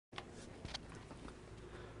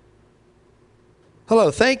Hello,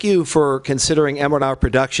 thank you for considering Emerald Hour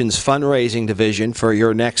Productions' fundraising division for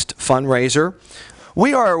your next fundraiser.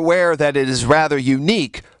 We are aware that it is rather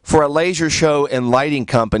unique for a laser show and lighting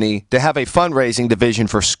company to have a fundraising division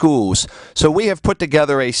for schools. So we have put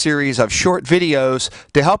together a series of short videos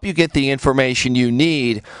to help you get the information you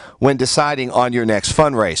need when deciding on your next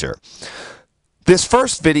fundraiser. This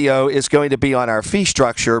first video is going to be on our fee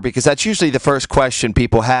structure because that's usually the first question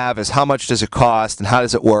people have is how much does it cost and how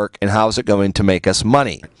does it work and how is it going to make us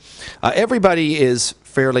money? Everybody is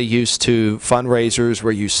fairly used to fundraisers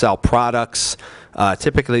where you sell products.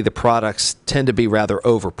 Typically the products tend to be rather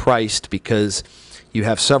overpriced because you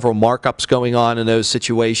have several markups going on in those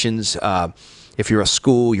situations. If you're a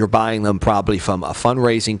school, you're buying them probably from a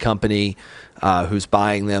fundraising company who's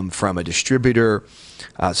buying them from a distributor.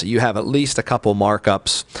 So you have at least a couple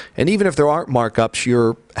markups. And even if there aren't markups,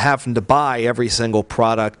 you're having to buy every single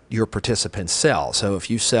product your participants sell. So if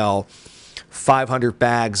you sell 500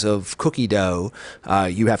 bags of cookie dough,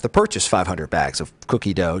 you have to purchase 500 bags of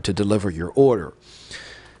cookie dough to deliver your order.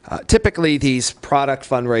 Typically, these product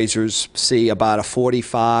fundraisers see about a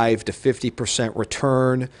 45 to 50%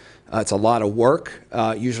 return. It's a lot of work,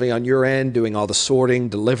 usually on your end, doing all the sorting,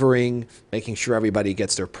 delivering, making sure everybody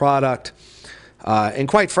gets their product. And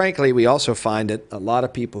quite frankly, we also find that a lot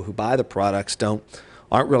of people who buy the products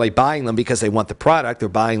aren't really buying them because they want the product. They're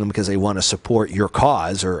buying them because they want to support your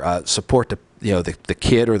cause or support the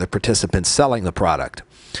kid or the participant selling the product.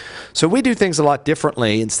 So we do things a lot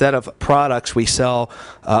differently. Instead of products, we sell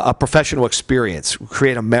a professional experience. We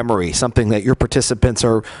create a memory, something that your participants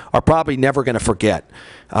are probably never going to forget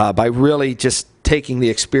by really just taking the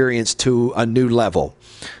experience to a new level,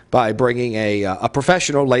 by bringing a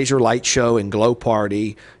professional laser light show and glow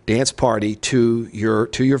party, dance party to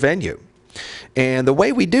your venue. And the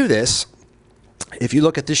way we do this, if you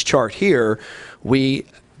look at this chart here, we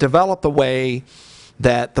develop a way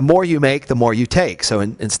that the more you make, the more you take. So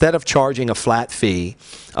instead of charging a flat fee,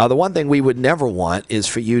 the one thing we would never want is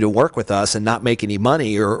for you to work with us and not make any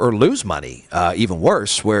money or lose money. Even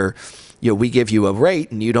worse, where we give you a rate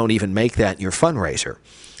and you don't even make that in your fundraiser.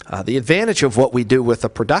 The advantage of what we do with a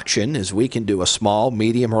production is we can do a small,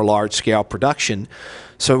 medium, or large scale production.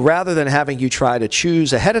 So rather than having you try to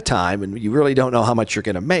choose ahead of time and you really don't know how much you're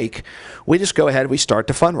going to make, we just go ahead, we start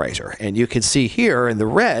the fundraiser. And you can see here in the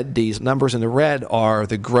red, these numbers in the red are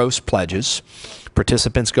the gross pledges.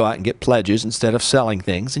 Participants go out and get pledges instead of selling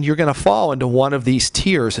things, and you're going to fall into one of these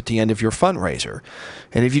tiers at the end of your fundraiser.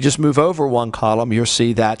 And if you just move over one column, you'll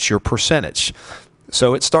see that's your percentage.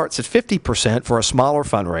 So it starts at 50% for a smaller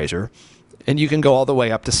fundraiser, and you can go all the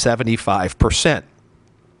way up to 75%.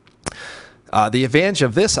 The advantage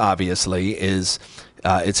of this, obviously, is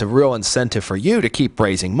it's a real incentive for you to keep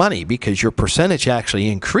raising money because your percentage actually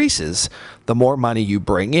increases the more money you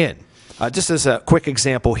bring in. Just as a quick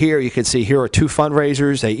example here, you can see here are two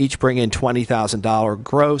fundraisers. They each bring in $20,000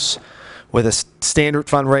 gross. With a standard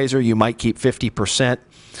fundraiser, you might keep 50%.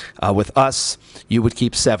 With us, you would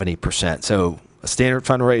keep 70%. So a standard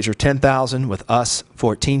fundraiser, $10,000. With us,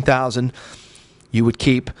 $14,000. You would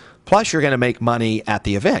keep. Plus, you're going to make money at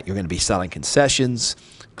the event. You're going to be selling concessions,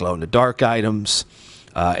 glow-in-the-dark items,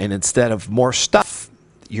 and instead of more stuff,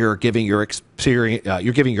 you're giving your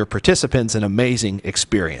participants an amazing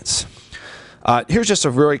experience. Here's just a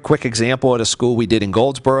really quick example at a school we did in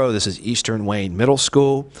Goldsboro. This is Eastern Wayne Middle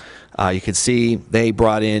School. You can see they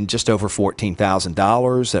brought in just over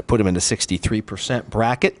 $14,000. That put them in the 63%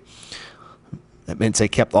 bracket. That means they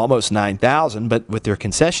kept almost $9,000, but with their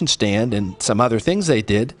concession stand and some other things they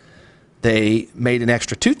did, they made an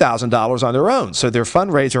extra $2,000 on their own. So their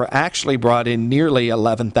fundraiser actually brought in nearly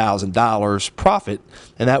 $11,000 profit,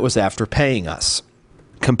 and that was after paying us.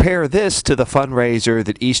 Compare this to the fundraiser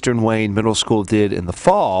that Eastern Wayne Middle School did in the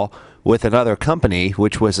fall with another company,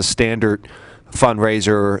 which was a standard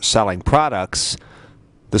fundraiser selling products.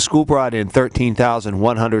 The school brought in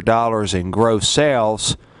 $13,100 in gross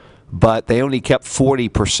sales, but they only kept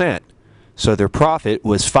 40%. So their profit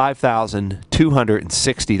was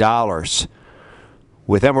 $5,260.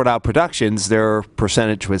 With Emerald Hour Productions, their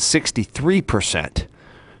percentage was 63%.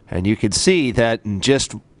 And you can see that in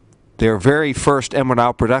just their very first Emerald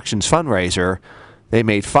Hour Productions fundraiser, they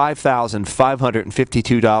made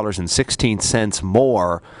 $5,552.16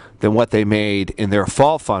 more than what they made in their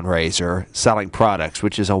fall fundraiser selling products,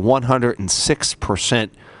 which is a 106%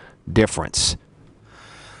 difference.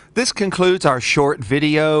 This concludes our short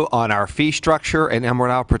video on our fee structure and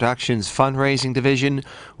Emerald Isle Productions fundraising division.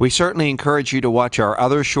 We certainly encourage you to watch our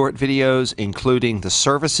other short videos, including the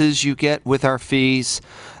services you get with our fees,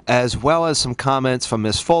 as well as some comments from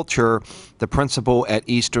Ms. Fulcher, the principal at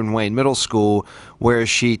Eastern Wayne Middle School, where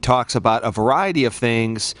she talks about a variety of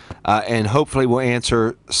things and hopefully will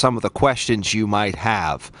answer some of the questions you might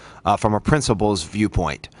have from a principal's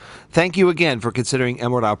viewpoint. Thank you again for considering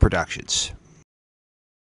Emerald Isle Productions.